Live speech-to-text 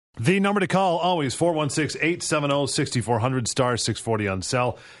The number to call, always 416-870-6400, star 640 on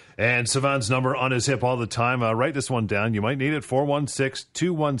cell. And Sivan's number on his hip all the time. Write this one down. You might need it,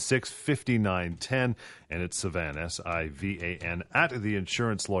 416-216-5910. And it's Sivan, S-I-V-A-N, at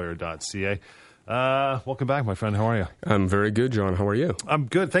theinsurancelawyer.ca. Welcome back, my friend. How are you? I'm very good, John. How are you? I'm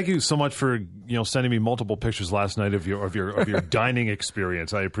good. Thank you so much for sending me multiple pictures last night of your dining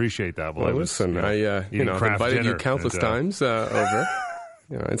experience. I appreciate that. Well, listen, I've invited you countless times over.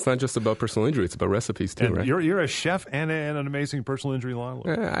 It's not just about personal injury; it's about recipes too, right? You're a chef and an amazing personal injury law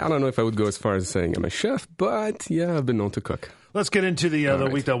lawyer. I don't know if I would go as far as saying I'm a chef, but yeah, I've been known to cook. Let's get into the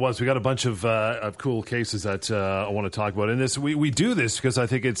week that was. We got a bunch of cool cases that I want to talk about. And we do this because I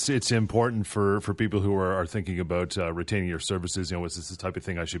think it's important for people who are thinking about retaining your services. Is this the type of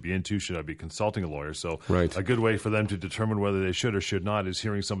thing I should be into? Should I be consulting a lawyer? So right. A good way for them to determine whether they should or should not is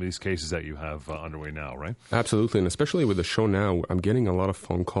hearing some of these cases that you have underway now, right? Absolutely. And especially with the show now, I'm getting a lot of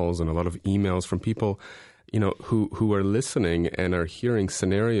phone calls and a lot of emails from people who are listening and are hearing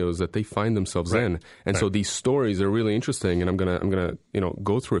scenarios that they find themselves in. And so these stories are really interesting, and I'm gonna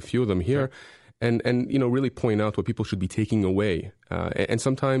go through a few of them here. Right. And really point out what people should be taking away. And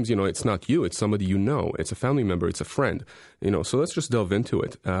sometimes, it's not you, it's somebody it's a family member, it's a friend. So let's just delve into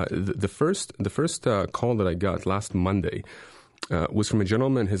it. The first call that I got last Monday was from a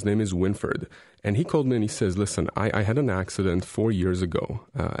gentleman. His name is Winford. And he called me and he says, listen, I had an accident 4 years ago,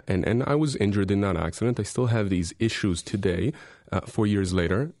 and I was injured in that accident. I still have these issues today, 4 years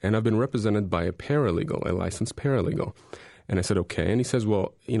later, and I've been represented by a paralegal, a licensed paralegal. And I said, okay. And he says,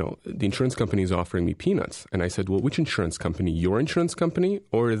 well, the insurance company is offering me peanuts. And I said, well, which insurance company? Your insurance company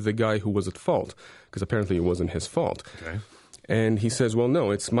or the guy who was at fault? Because apparently it wasn't his fault. Okay. And he says, well,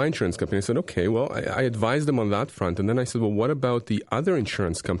 no, it's my insurance company. I said, okay, well, I advised him on that front. And then I said, well, what about the other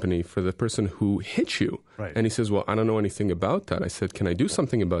insurance company for the person who hit you? Right. And he says, well, I don't know anything about that. I said, can I do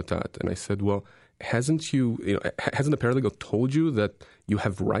something about that? And I said, well, hasn't the paralegal told you that you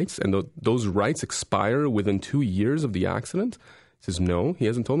have rights and those rights expire within 2 years of the accident? He says, no, he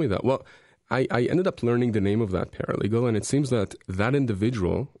hasn't told me that. Well, I ended up learning the name of that paralegal, and it seems that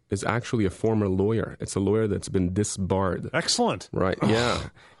individual is actually a former lawyer. It's a lawyer that's been disbarred. Excellent. Right, yeah.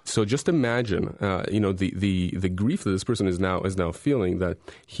 So just imagine, the grief that this person is now feeling, that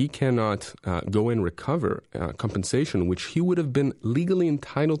he cannot go and recover compensation, which he would have been legally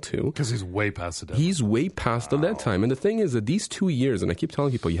entitled to. Because he's way past the deadline. He's way past the dead time. And the thing is that these 2 years, and I keep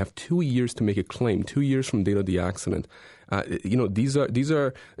telling people, you have 2 years to make a claim, 2 years from the date of the accident.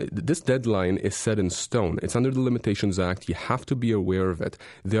 This deadline is set in stone. It's under the Limitations Act. You have to be aware of it.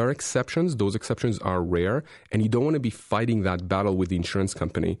 There are exceptions. Those exceptions are rare, and you don't want to be fighting that battle with the insurance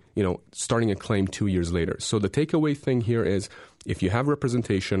company, starting a claim 2 years later. So the takeaway thing here is, if you have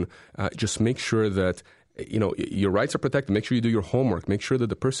representation, just make sure that your rights are protected. Make sure you do your homework. Make sure that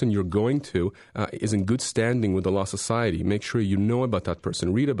the person you're going to is in good standing with the Law Society. Make sure you know about that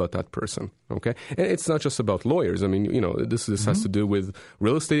person. Read about that person. Okay? And it's not just about lawyers. I mean, this has to do with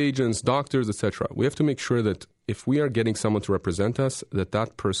real estate agents, doctors, etc. We have to make sure that if we are getting someone to represent us,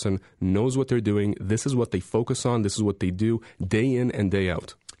 that person knows what they're doing. This is what they focus on. This is what they do day in and day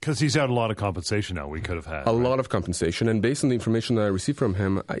out. Because he's had a lot of compensation now we could have had. A lot of compensation. And based on the information that I received from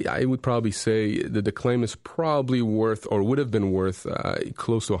him, I would probably say that the claim is probably worth, or would have been worth,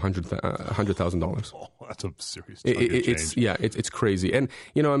 close to $100,000. Oh, that's a serious chunk of change. It's crazy. And,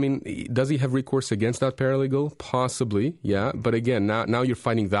 does he have recourse against that paralegal? Possibly, yeah. But again, now you're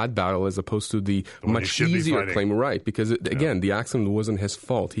fighting that battle as opposed to the much easier claim, right? Because, the accident wasn't his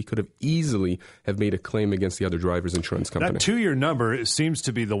fault. He could have easily have made a claim against the other driver's insurance company. That 2-year number seems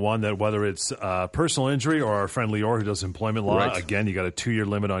to be the one that, whether it's personal injury or our friend Lior who does employment law, right. Again, you got a 2-year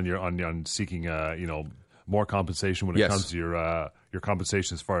limit on seeking more compensation when it comes to your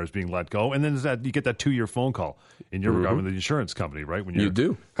compensation as far as being let go. And then you get that 2-year phone call in your regard with the insurance company, right? When you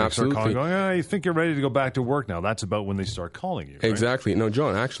do. Absolutely. Start calling, going, you think you're ready to go back to work now. That's about when they start calling you, right? Exactly. No,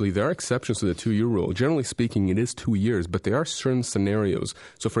 John, actually, there are exceptions to the 2-year rule. Generally speaking, it is 2 years, but there are certain scenarios.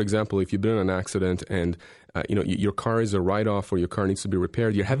 So, for example, if you've been in an accident and your car is a write-off or your car needs to be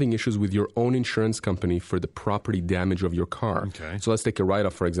repaired, you're having issues with your own insurance company for the property damage of your car. Okay. So let's take a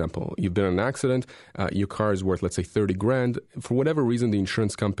write-off, for example. You've been in an accident, your car is worth, let's say, $30,000. For whatever reason, the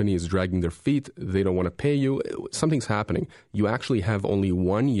insurance company is dragging their feet. They don't want to pay you. Something's happening. You actually have only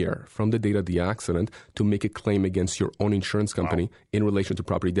 1 year from the date of the accident to make a claim against your own insurance company in relation to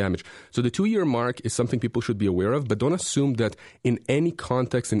property damage. So the 2-year mark is something people should be aware of, but don't assume that in any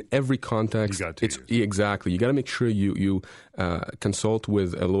context, in every context, it's exactly. You got to make sure you consult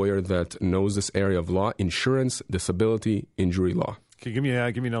with a lawyer that knows this area of law, insurance, disability, injury law. Okay, give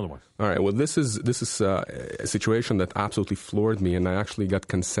me another one. All right. Well, this is a situation that absolutely floored me, and I actually got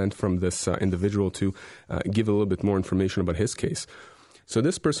consent from this individual to give a little bit more information about his case. So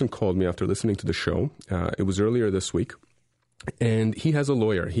this person called me after listening to the show. It was earlier this week, and he has a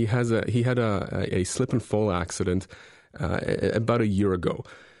lawyer. He had a slip and fall accident about a year ago.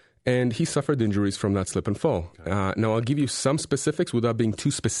 And he suffered injuries from that slip and fall. Now, I'll give you some specifics without being too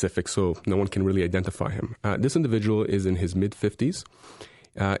specific so no one can really identify him. This individual is in his mid-50s.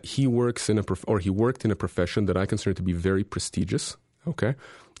 He worked in a profession that I consider to be very prestigious, okay?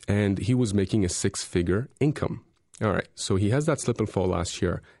 And he was making a six-figure income. All right, so he has that slip and fall last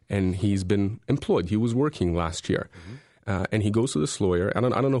year, and he's been employed. He was working last year. And he goes to this lawyer. I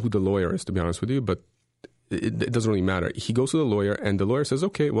don't know who the lawyer is, to be honest with you, but it doesn't really matter. He goes to the lawyer, and the lawyer says,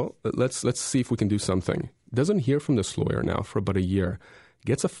 okay, well, let's see if we can do something. Doesn't hear from this lawyer now for about a year.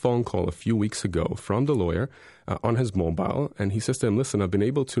 Gets a phone call a few weeks ago from the lawyer on his mobile, and he says to him, listen, I've been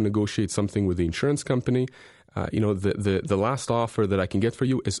able to negotiate something with the insurance company. The last offer that I can get for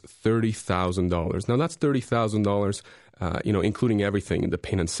you is $30,000. Now, that's $30,000, including everything, the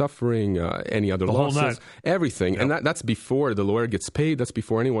pain and suffering, any other losses, everything. Yep. And that's before the lawyer gets paid. That's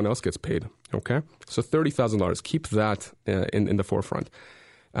before anyone else gets paid. Okay? So $30,000. Keep that in the forefront.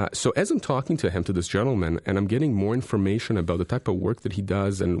 So as I'm talking to this gentleman, and I'm getting more information about the type of work that he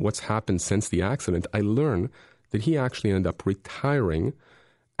does and what's happened since the accident, I learn that he actually ended up retiring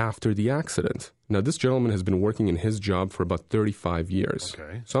after the accident. Now, this gentleman has been working in his job for about 35 years.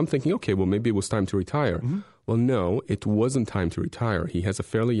 Okay. So I'm thinking, okay, well, maybe it was time to retire. Mm-hmm. Well, no, it wasn't time to retire. He has a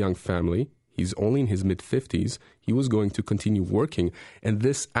fairly young family. He's only in his mid-50s. He was going to continue working. And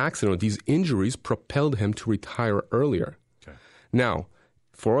this accident, these injuries, propelled him to retire earlier. Okay. Now,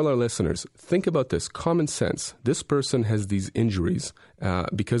 for all our listeners, think about this. Common sense. This person has these injuries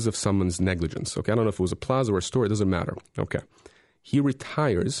because of someone's negligence. Okay, I don't know if it was a plaza or a store. It doesn't matter. Okay. He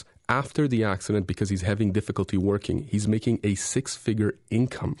retires after the accident because he's having difficulty working. He's making a six-figure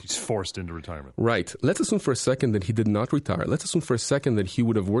income. He's forced into retirement. Right. Let's assume for a second that he did not retire. Let's assume for a second that he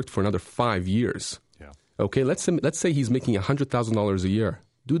would have worked for another 5 years. Yeah. Okay, let's say he's making $100,000 a year.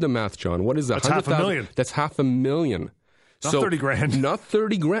 Do the math, John. What is that? That's $500,000. That's $500,000. Not 30 grand. Not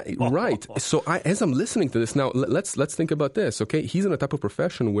 30 grand. Right. So as I'm listening to this now, let's think about this. Okay, he's in a type of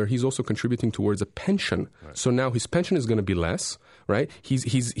profession where he's also contributing towards a pension. Right. So now his pension is going to be less. Right.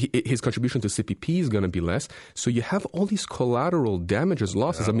 His contribution to CPP is going to be less. So you have all these collateral damages,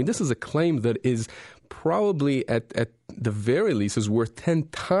 losses. Yeah. I mean, this is a claim that is probably at the very least is worth 10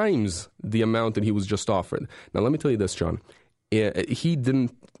 times the amount that he was just offered. Now, let me tell you this, John. He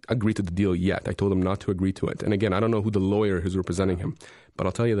didn't agree to the deal yet. I told him not to agree to it. And again, I don't know who the lawyer who's representing him. But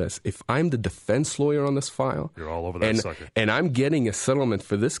I'll tell you this. If I'm the defense lawyer on this file, you're all over that sucker. And I'm getting a settlement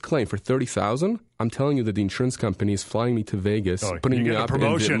for this claim for $30,000, I'm telling you that the insurance company is flying me to Vegas, putting me up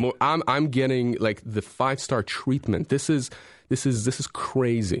promotion. I'm getting like the 5-star treatment. This is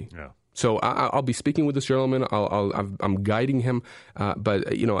crazy. Yeah. So I'll be speaking with this gentleman. I'm guiding him. But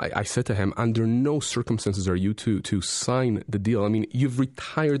I said to him, under no circumstances are you to sign the deal. I mean, you've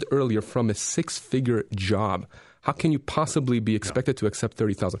retired earlier from a 6-figure job. How can you possibly be expected to accept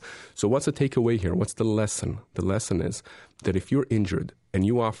 $30,000? So what's the takeaway here? What's the lesson? The lesson is that if you're injured and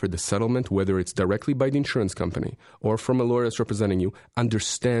you offer the settlement, whether it's directly by the insurance company or from a lawyer that's representing you,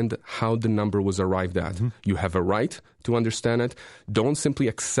 understand how the number was arrived at. Mm-hmm. You have a right to understand it. Don't simply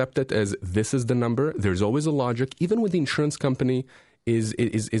accept it as this is the number. There's always a logic. Even when the insurance company is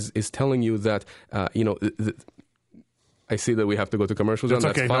telling you that, I see that we have to go to commercials. That's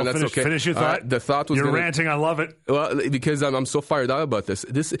okay. Fine. No, finish your thought. The thought was you're ranting. I love it. Well, because I'm so fired up about this.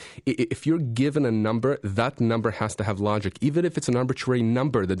 If you're given a number, that number has to have logic. Even if it's an arbitrary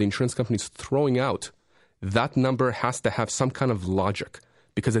number that the insurance company is throwing out, that number has to have some kind of logic.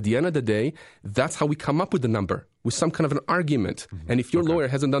 Because at the end of the day, that's how we come up with the number, with some kind of an argument. Mm-hmm. And if your lawyer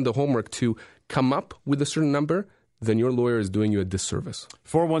hasn't done the homework to come up with a certain number, then your lawyer is doing you a disservice.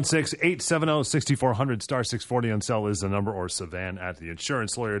 416-870-6400, star 640 on cell is the number, or Savan at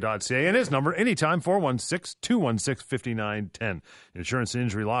theinsurancelawyer.ca. And his number, anytime, 416-216-5910. Insurance and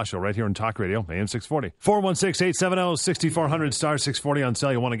Injury Law Show right here on Talk Radio, AM 640. 416-870-6400, star 640 on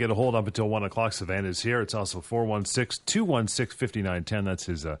cell. You want to get a hold up until 1 o'clock. Savan is here. It's also 416-216-5910. That's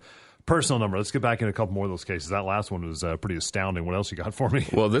his personal number. Let's get back in a couple more of those cases. That last one was pretty astounding. What else you got for me?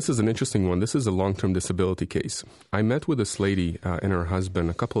 Well, this is an interesting one. This is a long-term disability case. I met with this lady and her husband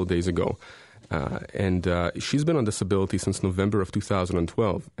a couple of days ago, and she's been on disability since November of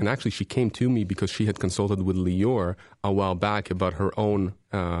 2012. And actually, she came to me because she had consulted with Lior a while back about her own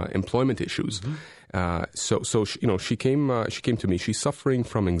employment issues. Mm-hmm. So she came to me. She's suffering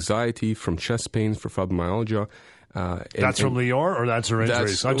from anxiety, from chest pains, from fibromyalgia. That's from Lior, or that's her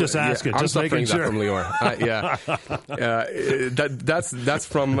injuries? I'm just asking, just making sure. I'm suffering that from Lior. That's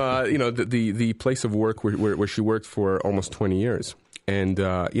from the place of work where she worked for almost 20 years. And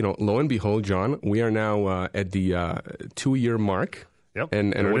lo and behold, John, we are now at the 2-year mark. Yep.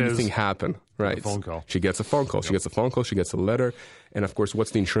 And what do you think happened? Right. A phone call. She gets a phone call. She gets a phone call. She gets a letter. And of course, what's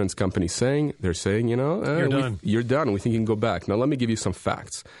the insurance company saying? They're saying, you're done. You're done. We think you can go back. Now, let me give you some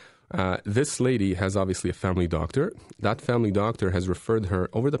facts. This lady has obviously a family doctor. That family doctor has referred her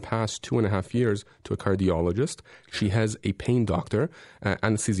over the past 2.5 years to a cardiologist. She has a pain doctor,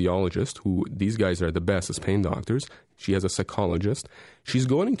 anesthesiologist, who these guys are the best as pain doctors. She has a psychologist. She's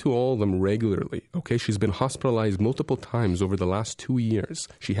going to all of them regularly, okay? She's been hospitalized multiple times over the last 2 years.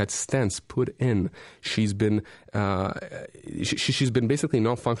 She had stents put in. She's been she's been basically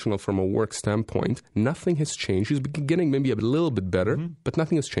non-functional from a work standpoint. Nothing has changed. She's been getting maybe a little bit better, but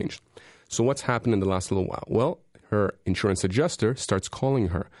nothing has changed. So what's happened in the last little while? Well, her insurance adjuster starts calling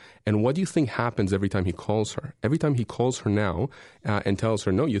her. And what do you think happens every time he calls her? Every time he calls her now and tells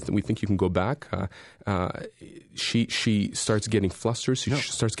her, no, we think you can go back, she starts getting flustered. She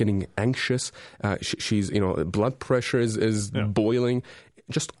starts getting anxious. She's, blood pressure is boiling.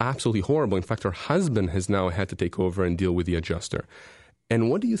 Just absolutely horrible. In fact, her husband has now had to take over and deal with the adjuster. And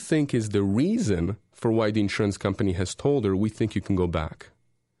what do you think is the reason for why the insurance company has told her, we think you can go back?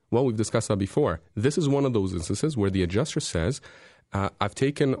 Well, we've discussed that before. This is one of those instances where the adjuster says, I've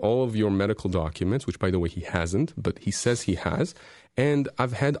taken all of your medical documents, which, by the way, he hasn't, but he says he has, and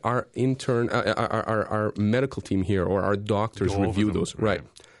I've had our our medical team here, or our doctors, review those. Right.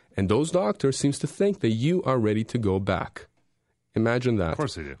 And those doctors seems to think that you are ready to go back. Imagine that. Of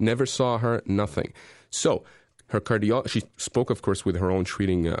course they do. Never saw her, nothing. So her she spoke, of course, with her own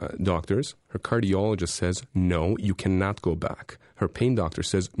treating doctors. Her cardiologist says, no, you cannot go back. Her pain doctor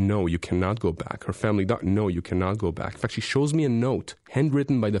says, no, you cannot go back. Her family doctor, no, you cannot go back. In fact, she shows me a note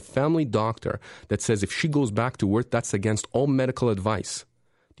handwritten by the family doctor that says if she goes back to work, that's against all medical advice.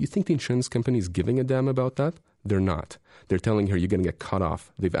 Do you think the insurance company is giving a damn about that? They're not. They're telling her you're going to get cut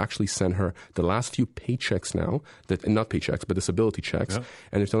off. They've actually sent her the last few paychecks now, not paychecks, but disability checks, and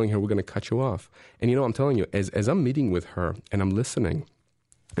they're telling her we're going to cut you off. And I'm telling you, as I'm meeting with her and I'm listening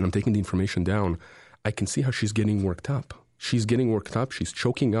and I'm taking the information down, I can see how she's getting worked up. She's getting worked up. She's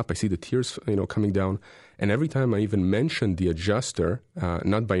choking up. I see the tears, coming down. And every time I even mention the adjuster,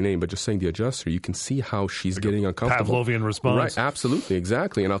 not by name, but just saying the adjuster, you can see how she's getting uncomfortable. Pavlovian response. Right, absolutely,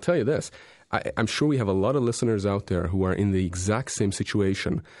 exactly. And I'll tell you this. I'm sure we have a lot of listeners out there who are in the exact same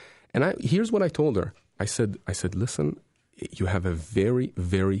situation. And here's what I told her. I said, listen, you have a very,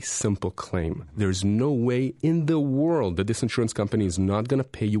 very simple claim. There's no way in the world that this insurance company is not going to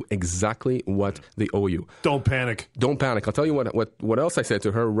pay you exactly what they owe you. Don't panic. Don't panic. I'll tell you what else I said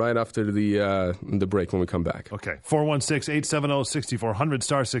to her right after the break when we come back. Okay. 416-870-6400,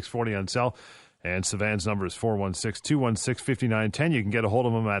 star 640 on cell. And Sivan's number is 416-216-5910. You can get a hold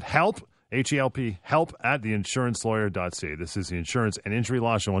of him at help, H-E-L-P, help at theinsurancelawyer.ca. This is the Insurance and Injury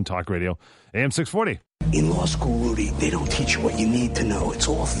Law Show on Talk Radio, AM 640. In law school, Rudy, they don't teach you what you need to know. It's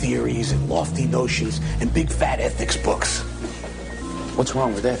all theories and lofty notions and big fat ethics books. What's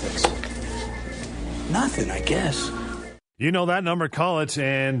wrong with ethics? Nothing, I guess. You know that number, call it.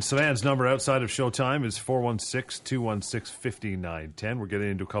 And Savannah's number outside of showtime is 416-216-5910. We're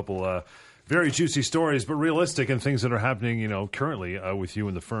getting into a couple very juicy stories, but realistic and things that are happening, currently with you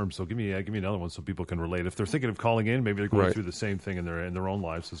and the firm. So give me another one so people can relate. If they're thinking of calling in, maybe they're going through the same thing in their own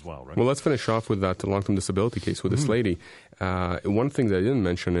lives as well, right? Well, let's finish off with that long-term disability case with this lady. One thing that I didn't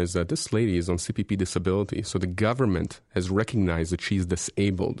mention is that this lady is on CPP disability, so the government has recognized that she's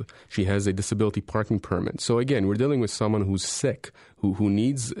disabled. She has a disability parking permit. So again, we're dealing with someone who's sick, who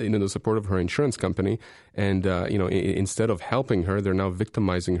needs the support of her insurance company, and instead of helping her, they're now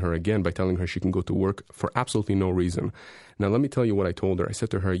victimizing her again by telling her she can go to work for absolutely no reason. Now, let me tell you what I told her. I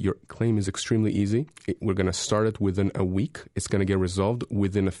said to her, your claim is extremely easy. We're going to start it within a week. It's going to get resolved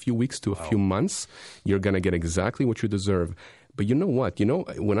within a few weeks to a few months. You're going to get exactly what you deserve. But you know what?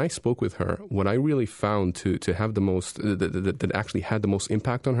 When I spoke with her, what I really found to have the most, that actually had the most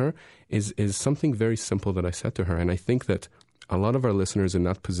impact on her is something very simple that I said to her. And I think that a lot of our listeners in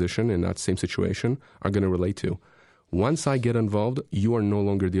that position, in that same situation, are going to relate to. Once I get involved, you are no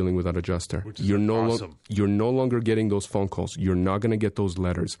longer dealing with that adjuster. You're awesome. You're no longer getting those phone calls. You're not going to get those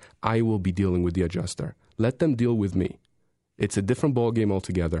letters. I will be dealing with the adjuster. Let them deal with me. It's a different ballgame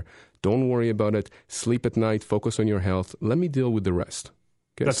altogether. Don't worry about it. Sleep at night. Focus on your health. Let me deal with the rest.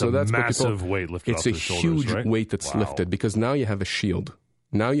 Okay? That's a massive weight lifted off their shoulders, right? It's a huge weight that's lifted because now you have a shield.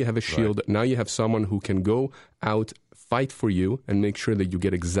 Now you have a shield. Right. Now you have someone who can go out fight for you and make sure that you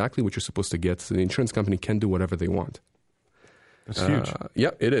get exactly what you're supposed to get so the insurance company can do whatever they want. That's huge.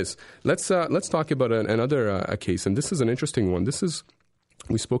 Yeah, it is. Let's talk about another case, and this is an interesting one.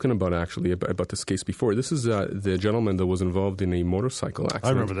 We've spoken about this case before. This is the gentleman that was involved in a motorcycle accident. I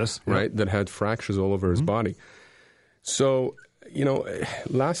remember this. Right, Yep. that had fractures all over his body. So,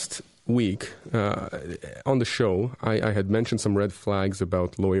 last week on the show, I had mentioned some red flags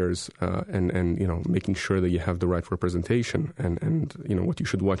about lawyers and making sure that you have the right representation and what you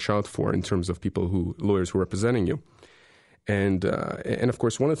should watch out for in terms of lawyers who are representing you. And of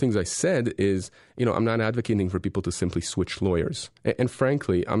course, one of the things I said is, I'm not advocating for people to simply switch lawyers. And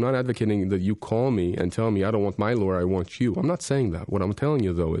frankly, I'm not advocating that you call me and tell me I don't want my lawyer, I want you. I'm not saying that. What I'm telling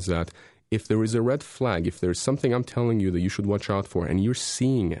you, though, is that if there is a red flag, if there's something I'm telling you that you should watch out for and you're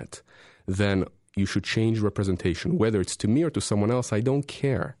seeing it, then you should change representation. Whether it's to me or to someone else, I don't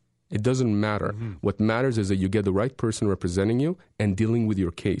care. It doesn't matter. Mm-hmm. What matters is that you get the right person representing you and dealing with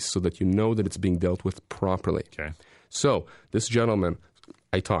your case so that you know that it's being dealt with properly. Okay. So this gentleman,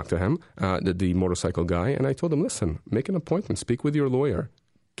 I talked to him, the motorcycle guy, and I told him, listen, make an appointment, speak with your lawyer,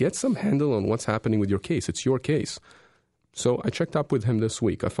 get some handle on what's happening with your case. It's your case. So I checked up with him this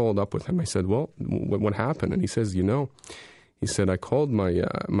week. I followed up with him. I said, well, what happened? And he says, he said, I called my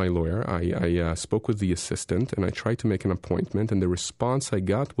lawyer. I spoke with the assistant, and I tried to make an appointment, and the response I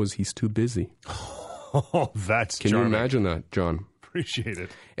got was he's too busy. Oh, that's Can charming. you imagine that, John? Appreciate it.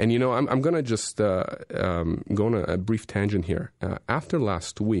 And, I'm going to just go on a brief tangent here. After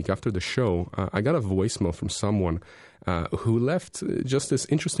last week, after the show, I got a voicemail from someone who left just this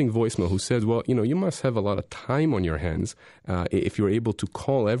interesting voicemail who said, well, you must have a lot of time on your hands if you're able to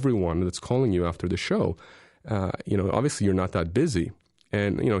call everyone that's calling you after the show. Obviously you're not that busy.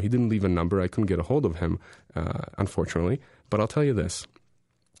 And, he didn't leave a number. I couldn't get a hold of him, unfortunately. But I'll tell you this.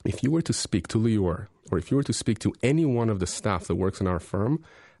 If you were to speak to Lior, or if you were to speak to any one of the staff that works in our firm,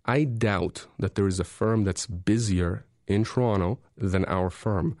 I doubt that there is a firm that's busier in Toronto than our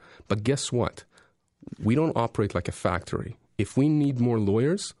firm. But guess what? We don't operate like a factory. If we need more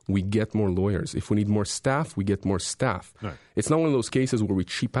lawyers, we get more lawyers. If we need more staff, we get more staff. Right. It's not one of those cases where we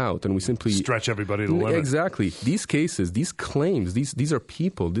cheap out and we simply stretch everybody to the limit. Exactly. These cases, these claims, these are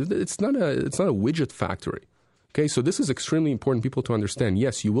people. It's not a widget factory. Okay, so this is extremely important people to understand.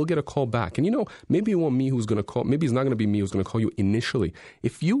 Yes, you will get a call back. And maybe it won't me who's going to call. Maybe it's not going to be me who's going to call you initially.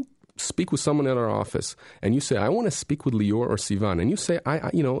 If you speak with someone at our office and you say, I want to speak with Lior or Sivan, and you say, I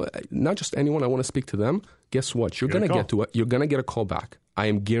not just anyone, I want to speak to them, guess what? You're going to get a call back. I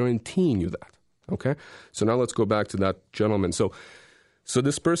am guaranteeing you that. Okay? So now let's go back to that gentleman. So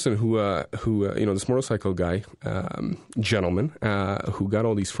this person who this motorcycle guy, gentleman, who got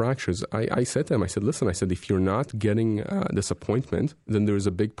all these fractures, I said to him, listen, if you're not getting this appointment, then there's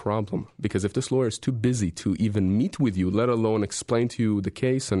a big problem. Because if this lawyer is too busy to even meet with you, let alone explain to you the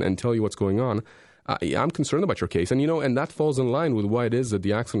case and tell you what's going on, I'm concerned about your case. And that falls in line with why it is that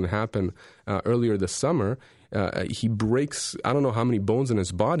the accident happened earlier this summer. He breaks, I don't know how many bones in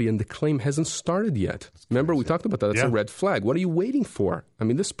his body, and the claim hasn't started yet. Remember, we talked about that. That's a red flag. What are you waiting for? I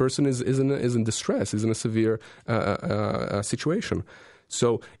mean, this person is in distress, is in a severe situation.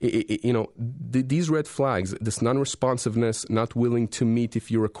 So, these red flags, this non-responsiveness, not willing to meet if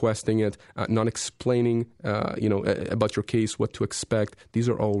you're requesting it, not explaining, about your case, what to expect, these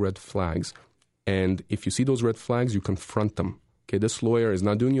are all red flags. And if you see those red flags, you confront them. Okay, this lawyer is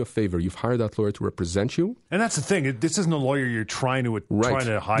not doing you a favor. You've hired that lawyer to represent you. And that's the thing. This isn't a lawyer you're trying to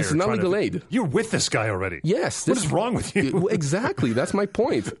hire. This is not legal aid. You're with this guy already. Yes. What is wrong with you? Exactly. That's my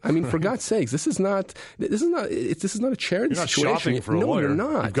point. I mean, for God's sakes, this is not a charity you're not situation. Shopping for a lawyer. No,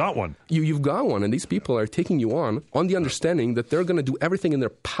 you're not. You've got one. You've got one, and these people are taking you on the understanding that they're going to do everything in their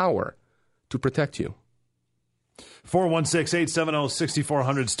power to protect you.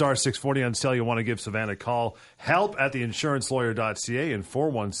 416-870-6400 star 640 on cell. You want to give Savannah a call. Help at theinsurancelawyer.ca and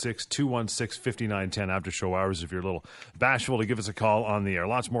 416-216-5910 after show hours if you're a little bashful to give us a call on the air.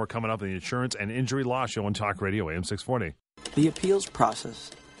 Lots more coming up in the Insurance and Injury Law Show on Talk Radio AM 640. The appeals process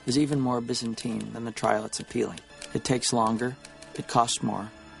is even more Byzantine than the trial it's appealing. It takes longer, it costs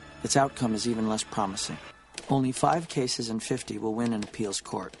more, its outcome is even less promising. Only 5 cases in 50 will win an appeals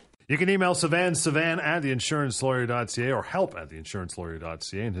court. You can email Savan at theinsurancelawyer.ca or help at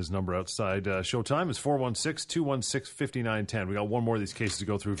theinsurancelawyer.ca. And his number outside showtime is 416-216-5910. We got one more of these cases to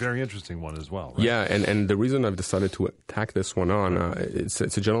go through. Very interesting one as well, right? Yeah, and the reason I've decided to tack this one on, it's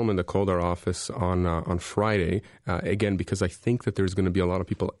a gentleman that called our office on Friday, again, because I think that there's going to be a lot of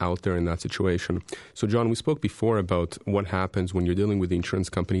people out there in that situation. So, John, we spoke before about what happens when you're dealing with the insurance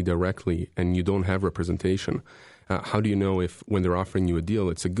company directly and you don't have representation. How do you know if when they're offering you a deal,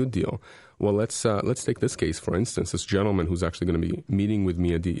 it's a good deal? Well, let's take this case, for instance, this gentleman who's actually going to be meeting with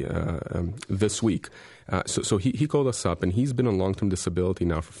me this week. So he called us up, and he's been on long-term disability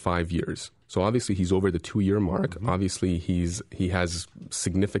now for 5 years. So obviously he's over the 2-year mark. Mm-hmm. Obviously he has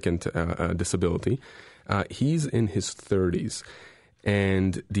significant disability. He's in his 30s.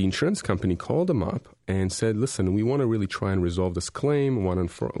 And the insurance company called him up and said, listen, we want to really try and resolve this claim once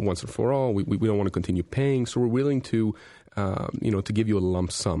and for all. We don't want to continue paying, so we're willing to give you a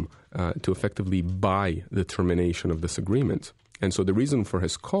lump sum to effectively buy the termination of this agreement. And so the reason for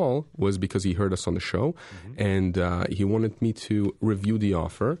his call was because he heard us on the show, and he wanted me to review the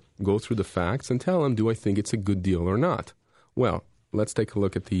offer, go through the facts, and tell him, do I think it's a good deal or not? Well, let's take a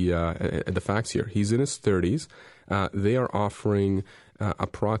look at the facts here. He's in his 30s. They are offering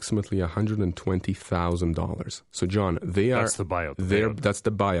approximately $120,000. So, John, that's the buyout. That's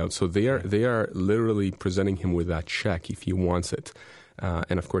the buyout. So they are literally presenting him with that check if he wants it.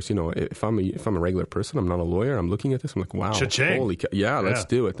 And of course, if I'm a regular person, I'm not a lawyer. I'm looking at this. I'm like, wow, Cha-ching. Let's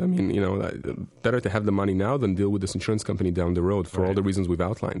do it. I mean, better to have the money now than deal with this insurance company down the road for all the reasons we've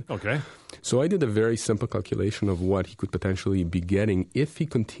outlined. Okay. So I did a very simple calculation of what he could potentially be getting if he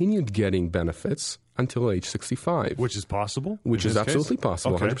continued getting benefits until age 65. Which is possible? Which is absolutely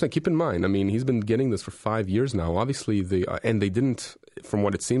possible, okay. 100%. Keep in mind, I mean, he's been getting this for 5 years now. Obviously, they didn't, from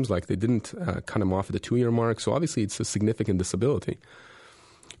what it seems like, they didn't cut him off at the 2-year mark. So obviously, it's a significant disability.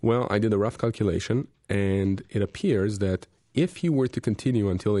 Well, I did a rough calculation, and it appears that if he were to continue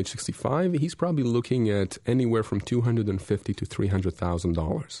until age 65, he's probably looking at anywhere from $250,000 to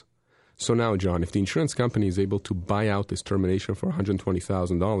 $300,000. So now, John, if the insurance company is able to buy out this termination for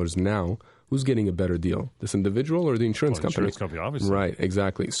 $120,000 now, who's getting a better deal? This individual or the insurance company? Insurance company, obviously. Right,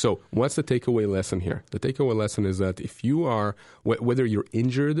 exactly. So what's the takeaway lesson here? The takeaway lesson is that if you are, whether you're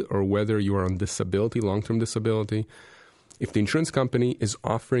injured or whether you are on disability, long-term disability, if the insurance company is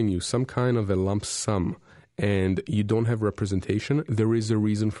offering you some kind of a lump sum and you don't have representation, there is a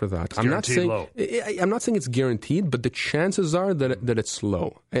reason for that. I'm not saying it's guaranteed, but the chances are that it's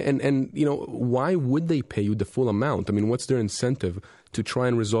low. And why would they pay you the full amount? I mean, what's their incentive to try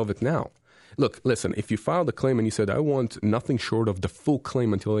and resolve it now? Look, listen, if you filed a claim and you said, I want nothing short of the full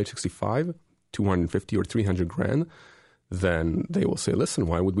claim until age 65, $250 or $300,000, then they will say, listen,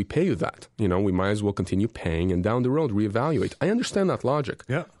 why would we pay you that? We might as well continue paying and down the road reevaluate. I understand that logic.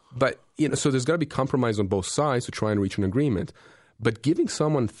 Yeah. But, so there's got to be compromise on both sides to try and reach an agreement. But giving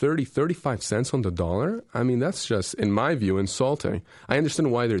someone 35 cents on the dollar, I mean, that's just, in my view, insulting. I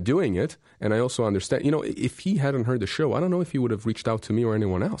understand why they're doing it, and I also understand, if he hadn't heard the show, I don't know if he would have reached out to me or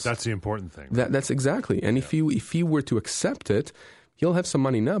anyone else. That's the important thing. That's exactly. And if he were to accept it, he'll have some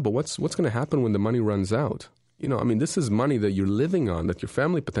money now, but what's going to happen when the money runs out? This is money that you're living on, that your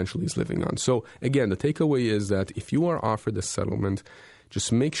family potentially is living on. So, again, the takeaway is that if you are offered a settlement,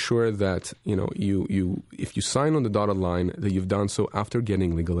 just make sure that, if you sign on the dotted line, that you've done so after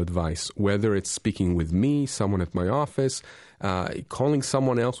getting legal advice, whether it's speaking with me, someone at my office, calling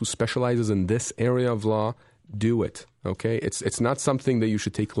someone else who specializes in this area of law. Do it, okay? It's not something that you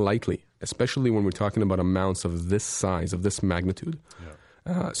should take lightly, especially when we're talking about amounts of this size, of this magnitude. Yeah.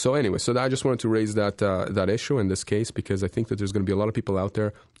 So I just wanted to raise that issue in this case because I think that there's going to be a lot of people out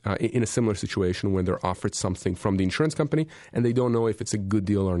there in a similar situation when they're offered something from the insurance company and they don't know if it's a good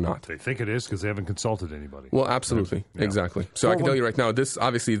deal or not. They think it is because they haven't consulted anybody. Well, absolutely. Yeah. Exactly. So I can tell you right now, this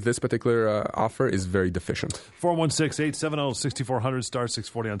particular offer is very deficient. 416-870-6400, star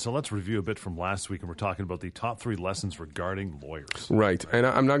 640 on. So let's review a bit from last week, and we're talking about the top 3 lessons regarding lawyers. Right. And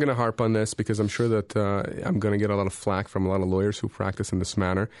I'm not going to harp on this because I'm sure that I'm going to get a lot of flack from a lot of lawyers who practice in this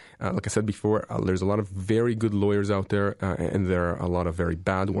manner. Like I said before, there's a lot of very good lawyers out there, and there are a lot of very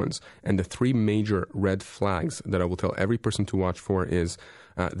bad ones. And the 3 major red flags that I will tell every person to watch for is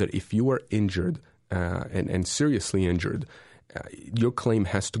that if you are injured and seriously injured, your claim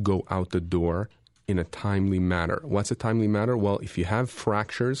has to go out the door in a timely manner. What's a timely manner? Well, if you have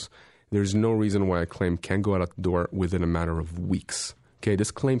fractures, there's no reason why a claim can't go out the door within a matter of weeks. Okay,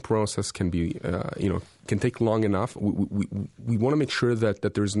 this claim process can be, can take long enough. We want to make sure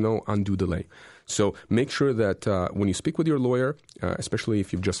that there's no undue delay. So make sure that when you speak with your lawyer, especially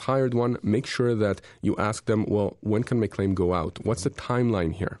if you've just hired one, make sure that you ask them, well, when can my claim go out? What's the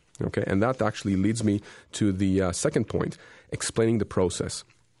timeline here? Okay, and that actually leads me to the second point, explaining the process.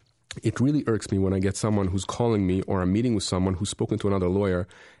 It really irks me when I get someone who's calling me or I'm meeting with someone who's spoken to another lawyer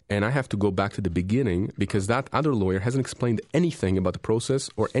and I have to go back to the beginning because that other lawyer hasn't explained anything about the process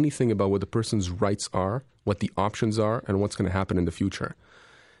or anything about what the person's rights are, what the options are, and what's going to happen in the future.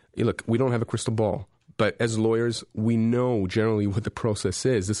 Look, we don't have a crystal ball, But as lawyers, we know generally what the process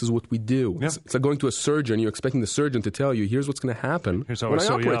is. This is what we do. Yeah. It's like going to a surgeon. You're expecting the surgeon to tell you, here's what's going to happen Here's how when I I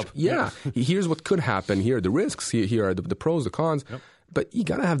sew you operate. up. Yeah. Here's what could happen. Here are the risks. Here are the pros, the cons. Yep. But you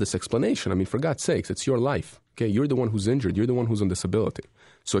got to have this explanation. I mean, for God's sakes, it's your life. Okay, you're the one who's injured. You're the one who's on disability.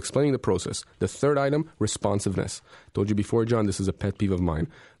 So explaining the process. The third item, responsiveness. Told you before, John, this is a pet peeve of mine.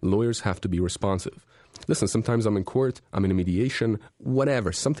 Lawyers have to be responsive. Listen, sometimes I'm in court, I'm in a mediation,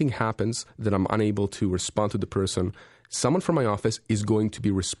 whatever. Something happens that I'm unable to respond to the person. Someone from my office is going to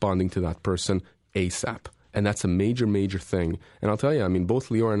be responding to that person ASAP. And that's a major, major thing. And I'll tell you, I mean, both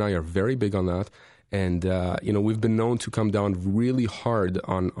Lior and I are very big on that. And, we've been known to come down really hard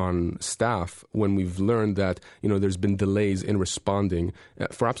on staff when we've learned that, there's been delays in responding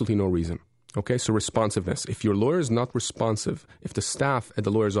for absolutely no reason. Okay, so responsiveness. If your lawyer is not responsive, if the staff at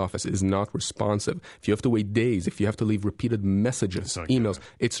the lawyer's office is not responsive, if you have to wait days, if you have to leave repeated messages, emails,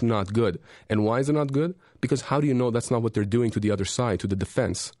 it's not good. And why is it not good? Because how do you know that's not what they're doing to the other side, to the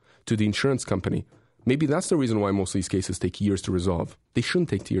defense, to the insurance company? Maybe that's the reason why most of these cases take years to resolve. They shouldn't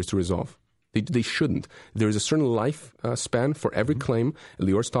take years to resolve. They shouldn't. There is a certain life span for every claim.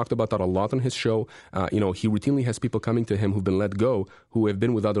 Lior's talked about that a lot on his show. He routinely has people coming to him who've been let go, who have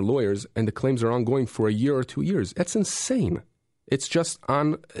been with other lawyers, and the claims are ongoing for a year or 2 years. That's insane. It's just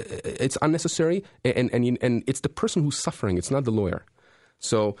it's unnecessary, and it's the person who's suffering. It's not the lawyer.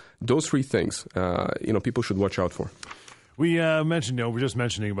 So those three things, people should watch out for. We mentioned, we're just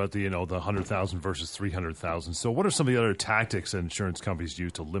mentioning about the 100,000 versus 300,000. So what are some of the other tactics that insurance companies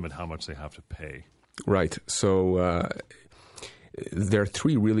use to limit how much they have to pay? Right. So there are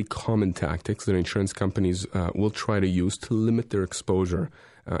three really common tactics that insurance companies will try to use to limit their exposure.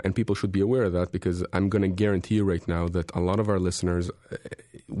 And people should be aware of that, because I'm going to guarantee you right now that a lot of our listeners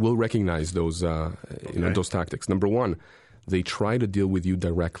will recognize those tactics. Number one, they try to deal with you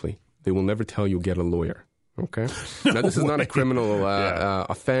directly. They will never tell you get a lawyer. Okay. Now, this is not a criminal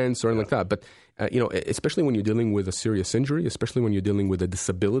offense or anything like that, but especially when you're dealing with a serious injury, especially when you're dealing with a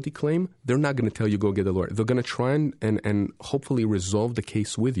disability claim, they're not going to tell you go get a lawyer. They're going to try and hopefully resolve the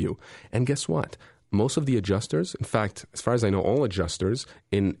case with you. And guess what? Most of the adjusters, in fact, as far as I know, all adjusters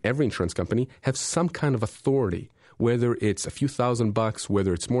in every insurance company have some kind of authority. Whether it's a few $1,000,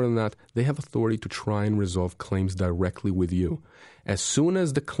 whether it's more than that, they have authority to try and resolve claims directly with you. As soon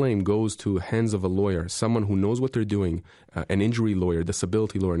as the claim goes to the hands of a lawyer, someone who knows what they're doing, an injury lawyer,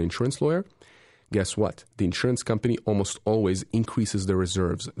 disability lawyer, an insurance lawyer, guess what? The insurance company almost always increases their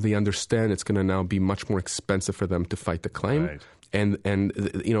reserves. They understand it's going to now be much more expensive for them to fight the claim. Right.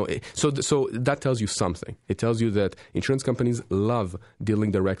 So that tells you something. It tells you that insurance companies love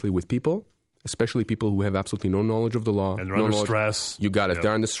dealing directly with people, especially people who have absolutely no knowledge of the law. And they're under stress. You got it. Yeah.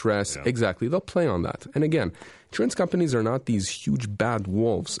 They're under stress. Yeah. Exactly. They'll play on that. And again, insurance companies are not these huge bad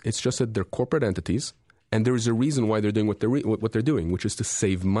wolves. It's just that they're corporate entities, and there is a reason why they're doing what they're doing, which is to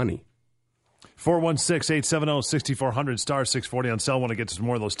save money. 416-870-6400, star 640 on cell. Want to get to some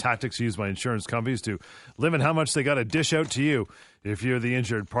more of those tactics used by insurance companies to limit how much they got to dish out to you if you're the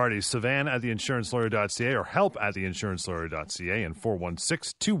injured party. Savan at theinsurancelawyer.ca or help at theinsurancelawyer.ca and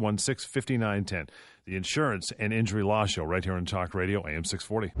 416-216-5910. The Insurance and Injury Law Show right here on Talk Radio, AM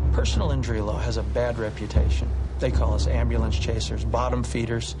 640. Personal injury law has a bad reputation. They call us ambulance chasers, bottom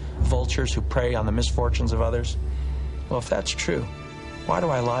feeders, vultures who prey on the misfortunes of others. Well, if that's true, why do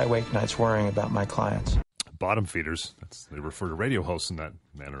I lie awake nights worrying about my clients? Bottom feeders. They refer to radio hosts in that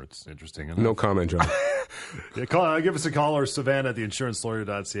manner. It's interesting. No comment, John. Give us a call or Savannah at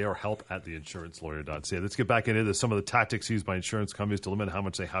theinsurancelawyer.ca or help at theinsurancelawyer.ca. Let's get back into some of the tactics used by insurance companies to limit how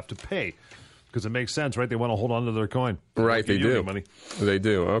much they have to pay. Because it makes sense, right? They want to hold on to their coin. Right, they do. Money. They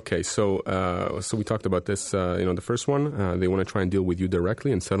do. Okay, so we talked about this. The first one, they want to try and deal with you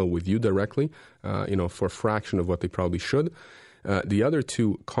directly and settle with you directly, for a fraction of what they probably should. The other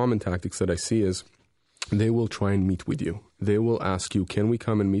two common tactics that I see is they will try and meet with you. They will ask you, can we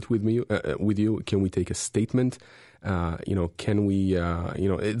come and meet with you? Can we take a statement? Can we,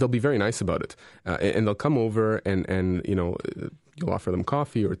 they'll be very nice about it. And they'll come over and you'll offer them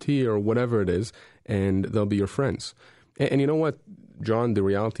coffee or tea or whatever it is, and they'll be your friends. And you know what, John, the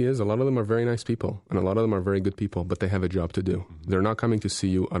reality is a lot of them are very nice people and a lot of them are very good people, but they have a job to do. They're not coming to see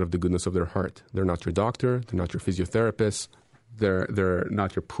you out of the goodness of their heart. They're not your doctor. They're not your physiotherapist. They're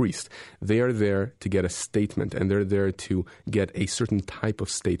not your priest. They are there to get a statement, and they're there to get a certain type of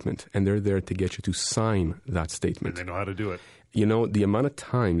statement, and they're there to get you to sign that statement. And they know how to do it. The amount of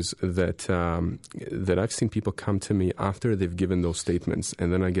times that I've seen people come to me after they've given those statements,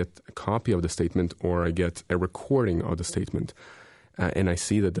 and then I get a copy of the statement or I get a recording of the statement, and I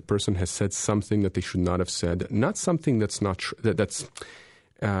see that the person has said something that they should not have said, not something that's not that's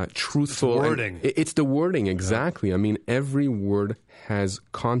truthful. It's wording. It's the wording, exactly. Yeah. I mean, every word has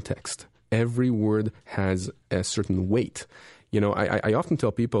context. Every word has a certain weight. I often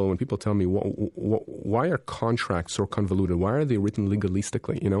tell people, when people tell me, why are contracts so convoluted? Why are they written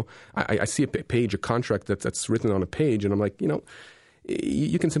legalistically? I see a page, a contract that's written on a page, and I'm like,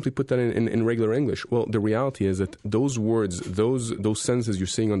 you can simply put that in regular English. Well, the reality is that those words, those sentences you're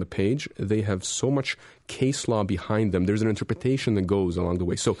seeing on the page, they have so much case law behind them. There's an interpretation that goes along the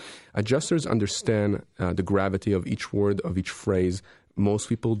way. So adjusters understand the gravity of each word, of each phrase. Most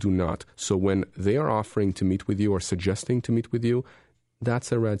people do not. So when they are offering to meet with you or suggesting to meet with you,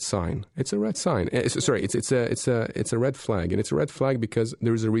 that's a red sign. It's a red sign. It's a red flag, and it's a red flag because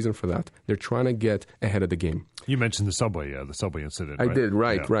there is a reason for that. They're trying to get ahead of the game. You mentioned the subway incident. I right? did,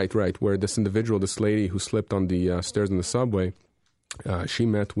 right. Where this individual, this lady who slipped on the stairs in the subway, she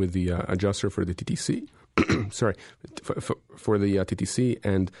met with the adjuster for the TTC. Sorry, for the TTC,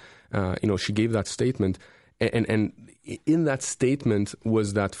 and she gave that statement, and in that statement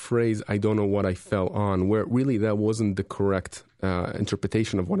was that phrase, "I don't know what I fell on," where really that wasn't the correct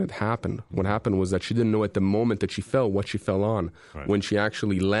interpretation of what had happened. What happened was that she didn't know at the moment that she fell what she fell on. Right. When she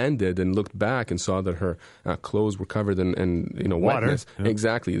actually landed and looked back and saw that her clothes were covered in wetness. Yeah.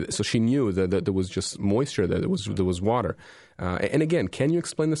 Exactly. So she knew that there was just moisture there. There was water. And again, can you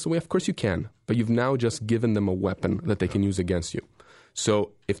explain this away? Of course you can. But you've now just given them a weapon that they can use against you.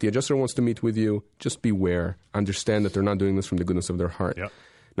 So if the adjuster wants to meet with you, just beware. Understand that they're not doing this from the goodness of their heart. Yep.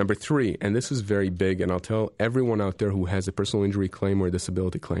 Number 3, and this is very big, and I'll tell everyone out there who has a personal injury claim or a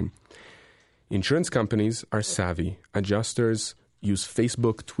disability claim. Insurance companies are savvy. Adjusters use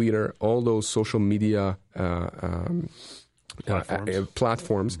Facebook, Twitter, all those social media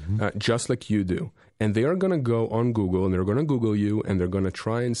platforms just like you do. And they are going to go on Google, and they're going to Google you, and they're going to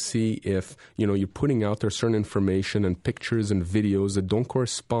try and see if, you're putting out there certain information and pictures and videos that don't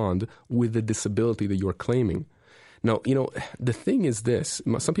correspond with the disability that you're claiming. Now, the thing is this.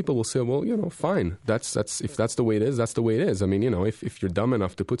 Some people will say, well, fine. That's if that's the way it is, that's the way it is. I mean, if you're dumb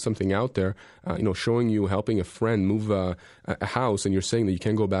enough to put something out there, showing you helping a friend move a house, and you're saying that you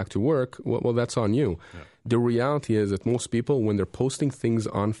can't go back to work, well, that's on you. Yeah. The reality is that most people, when they're posting things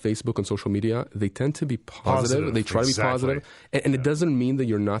on Facebook and social media, they tend to be positive. They try to be positive. And it doesn't mean that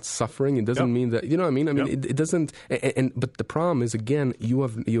you're not suffering. It doesn't mean that, what I mean? I mean, it doesn't. But the problem is, again, you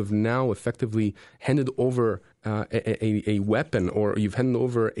have now effectively handed over a weapon, or you've handed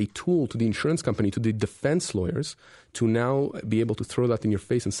over a tool to the insurance company, to the defense lawyers, to now be able to throw that in your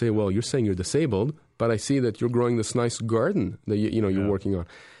face and say, well, you're saying you're disabled, but I see that you're growing this nice garden that you're working on.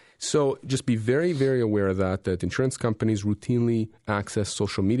 So just be very, very aware of that insurance companies routinely access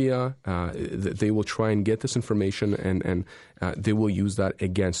social media. They will try and get this information, and they will use that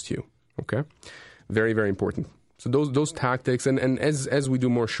against you. Okay? Very, very important. So those tactics, and as we do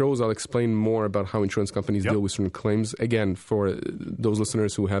more shows, I'll explain more about how insurance companies deal with certain claims. Again, for those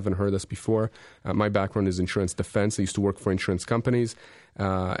listeners who haven't heard us before, my background is insurance defense. I used to work for insurance companies.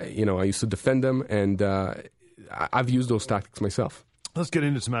 I used to defend them, and I've used those tactics myself. Let's get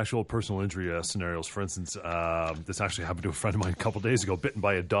into some actual personal injury scenarios. For instance, this actually happened to a friend of mine a couple days ago, bitten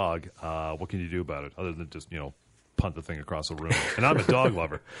by a dog. What can you do about it other than just, punt the thing across the room? And I'm a dog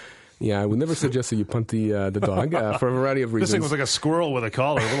lover. Yeah, I would never suggest that you punt the dog for a variety of reasons. This thing was like a squirrel with a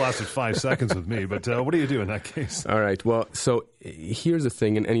collar. It lasted 5 seconds with me. But what do you do in that case? All right. Well, so here's the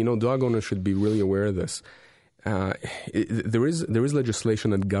thing, and dog owners should be really aware of this. There is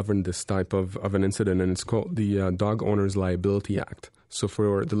legislation that governs this type of an incident, and it's called the Dog Owners Liability Act. So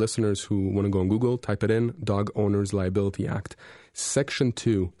for the listeners who want to go on Google, type it in, Dog Owners Liability Act. Section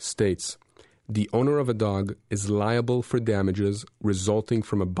 2 states, the owner of a dog is liable for damages resulting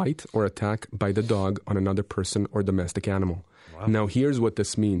from a bite or attack by the dog on another person or domestic animal. Wow. Now, here's what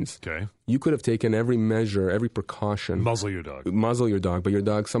this means. Okay. You could have taken every measure, every precaution. Muzzle your dog, but your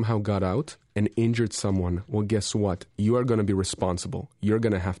dog somehow got out and injured someone. Well, guess what? You are going to be responsible. You're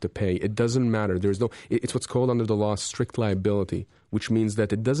going to have to pay. It doesn't matter. It's what's called under the law strict liability, which means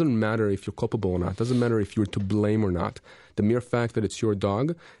that it doesn't matter if you're culpable or not. It doesn't matter if you're to blame or not. The mere fact that it's your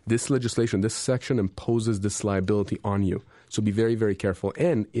dog, this legislation, this section imposes this liability on you. So be very, very careful.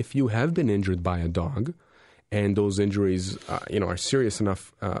 And if you have been injured by a dog, and those injuries, are serious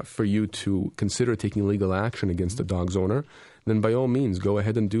enough for you to consider taking legal action against the dog's owner, then by all means, go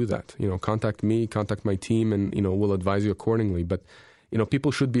ahead and do that. Contact me, contact my team, and we'll advise you accordingly. But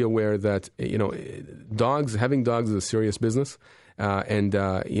people should be aware that having dogs is a serious business, and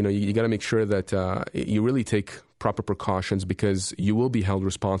you got to make sure that you really take proper precautions, because you will be held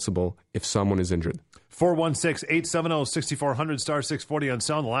responsible if someone is injured. 416-870-6400, *640 on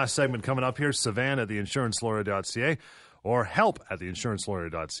sound. The last segment coming up here, Savannah at theinsurancelawyer.ca. or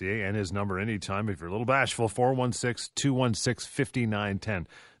help@theinsurancelawyer.ca, and his number anytime if you're a little bashful, 416-216-5910.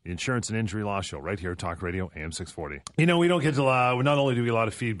 The Insurance and Injury Law Show right here at Talk Radio AM 640. You know, we don't get to not only do we get a lot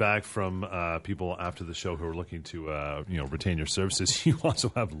of feedback from people after the show who are looking to retain your services, you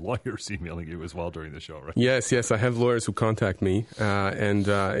also have lawyers emailing you as well during the show, right? Yes, I have lawyers who contact me, and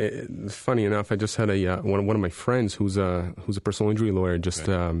funny enough, I just had one of my friends who's a personal injury lawyer just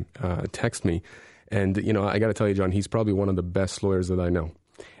text me, and I got to tell you, John, he's probably one of the best lawyers that I know.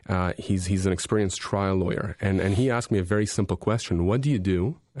 He's an experienced trial lawyer, and he asked me a very simple question: what do you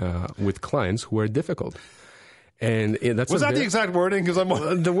do with clients who are difficult? And that's was that the exact wording? Because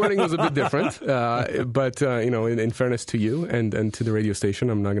the wording was a bit different, but in fairness to you and to the radio station,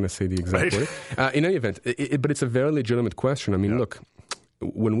 I'm not going to say the exact word. In any event, but it's a very legitimate question. I mean, look,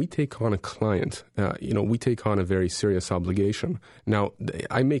 when we take on a client, we take on a very serious obligation. Now,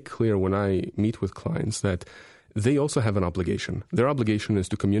 I make clear when I meet with clients that they also have an obligation. Their obligation is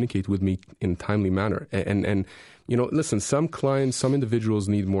to communicate with me in a timely manner. And listen, some clients, some individuals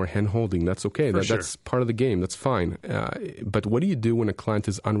need more hand-holding. That's okay. That's part of the game. That's fine. But what do you do when a client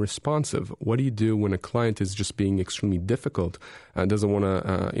is unresponsive? What do you do when a client is just being extremely difficult and doesn't want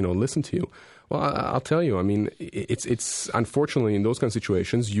to, listen to you? Well, I'll tell you, I mean, it's unfortunately in those kind of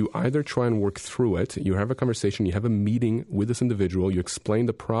situations, you either try and work through it, you have a conversation, you have a meeting with this individual, you explain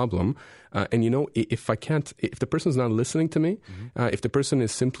the problem, and if the person's not listening to me, if the person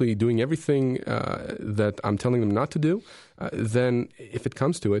is simply doing everything that I'm telling them not to do, then if it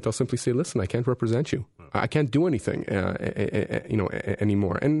comes to it, I'll simply say, listen, I can't represent you. I can't do anything,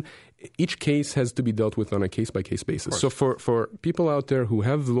 anymore. And each case has to be dealt with on a case-by-case basis. So for people out there who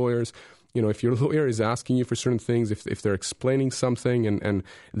have lawyers, if your lawyer is asking you for certain things, if they're explaining something and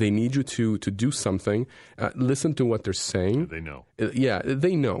they need you to do something, listen to what they're saying. They know. Yeah,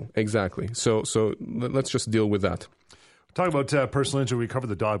 they know, exactly. So let's just deal with that. Talk about personal injury. We covered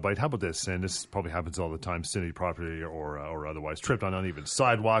the dog bite. How about this? And this probably happens all the time, city property or otherwise. Tripped on uneven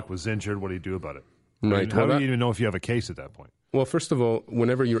sidewalk, was injured. What do you do about it? Right. How do you even know if you have a case at that point? Well, first of all,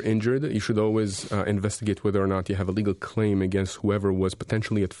 whenever you're injured, you should always investigate whether or not you have a legal claim against whoever was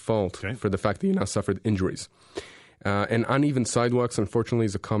potentially at fault for the fact that you now suffered injuries. And uneven sidewalks, unfortunately,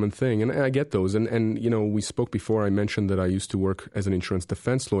 is a common thing. And I get those. And we spoke before. I mentioned that I used to work as an insurance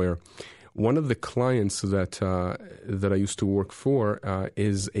defense lawyer. One of the clients that I used to work for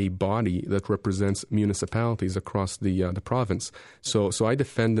is a body that represents municipalities across the province. So I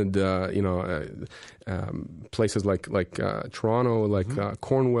defended places like Toronto, like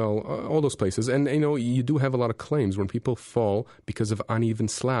Cornwall, all those places. And you do have a lot of claims when people fall because of uneven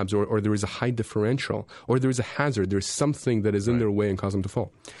slabs, or there is a height differential, or there is a hazard. There is something that is in their way and cause them to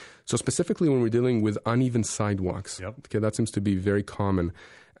fall. So specifically when we're dealing with uneven sidewalks, okay, that seems to be very common.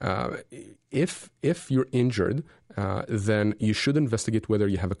 If you're injured, then you should investigate whether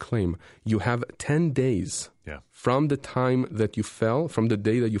you have a claim. You have 10 days from the time that you fell, from the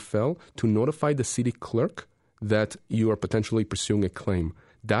day that you fell, to notify the city clerk that you are potentially pursuing a claim.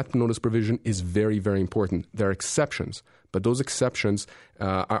 That notice provision is very, very important. There are exceptions, but those exceptions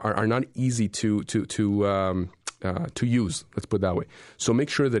are not easy to use, let's put it that way. So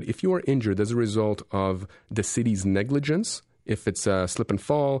make sure that if you are injured as a result of the city's negligence, if it's a slip and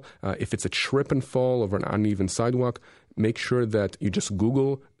fall, if it's a trip and fall over an uneven sidewalk, make sure that you just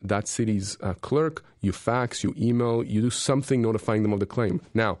Google that city's clerk, you fax, you email, you do something notifying them of the claim.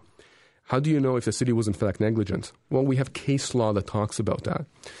 Now, how do you know if the city was in fact negligent? Well, we have case law that talks about that.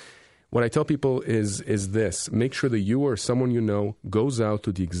 What I tell people is this: make sure that you or someone you know goes out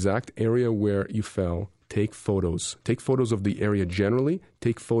to the exact area where you fell. Take photos. Take photos of the area generally.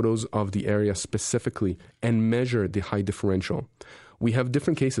 Take photos of the area specifically, and measure the height differential. We have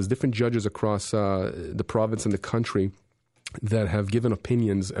different cases, different judges across the province and the country that have given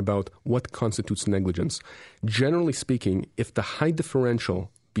opinions about what constitutes negligence. Generally speaking, if the height differential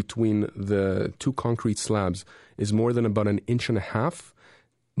between the two concrete slabs is more than about 1.5 inches,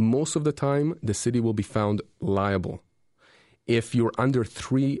 most of the time the city will be found liable. If you're under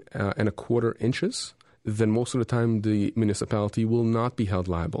 3.25 inches, then most of the time the municipality will not be held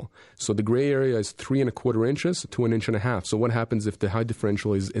liable. So the gray area is 3.25 inches to 1.5 inches. So what happens if the height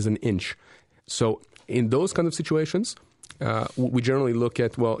differential is 1 inch? So in those kinds of situations, we generally look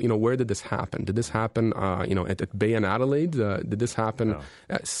at, where did this happen? Did this happen, at Bay and Adelaide? Did this happen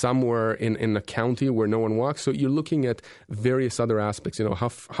somewhere in a county where no one walks? So you're looking at various other aspects.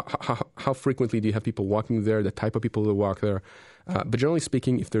 How frequently do you have people walking there? The type of people that walk there. But generally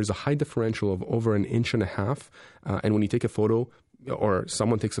speaking, if there's a height differential of over 1.5 inches, and when you take a photo or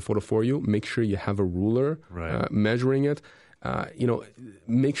someone takes a photo for you, make sure you have a ruler measuring it.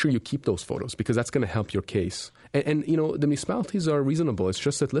 make sure you keep those photos because that's going to help your case. And the municipalities are reasonable. It's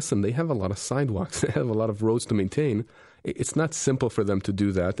just that, listen, they have a lot of sidewalks. They have a lot of roads to maintain. It's not simple for them to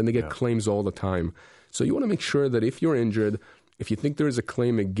do that, and they get claims all the time. So you want to make sure that if you're injured, if you think there is a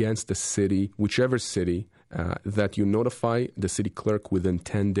claim against the city, whichever city, that you notify the city clerk within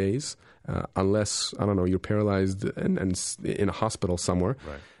 10 days, unless, I don't know, you're paralyzed and in a hospital somewhere.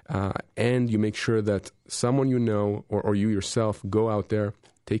 Right. And you make sure that someone you know or you yourself go out there,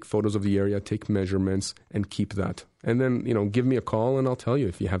 take photos of the area, take measurements, and keep that. And then, give me a call, and I'll tell you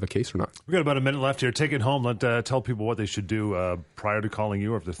if you have a case or not. We've got about a minute left here. Take it home. Tell people what they should do prior to calling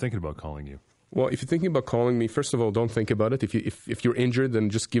you or if they're thinking about calling you. Well, if you're thinking about calling me, first of all, don't think about it. If you're injured, then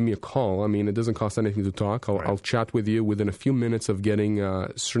just give me a call. I mean, it doesn't cost anything to talk. I'll chat with you within a few minutes of getting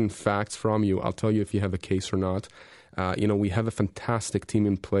certain facts from you. I'll tell you if you have a case or not. We have a fantastic team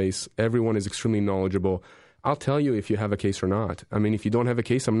in place. Everyone is extremely knowledgeable. I'll tell you if you have a case or not. I mean, if you don't have a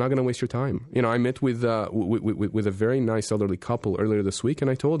case, I'm not going to waste your time. I met with a very nice elderly couple earlier this week,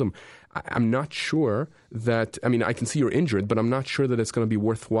 and I told them, I'm not sure that, I can see you're injured, but I'm not sure that it's going to be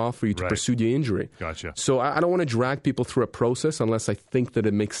worthwhile for you to pursue the injury. Gotcha. So I don't want to drag people through a process unless I think that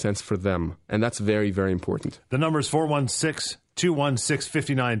it makes sense for them. And that's very, very important. The number is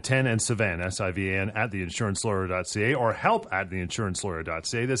 416-216-5910 and Sivan, SIVAN, at theinsurancelawyer.ca or help at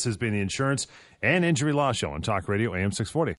theinsurancelawyer.ca. This has been the Insurance and Injury Law Show on Talk Radio AM 640.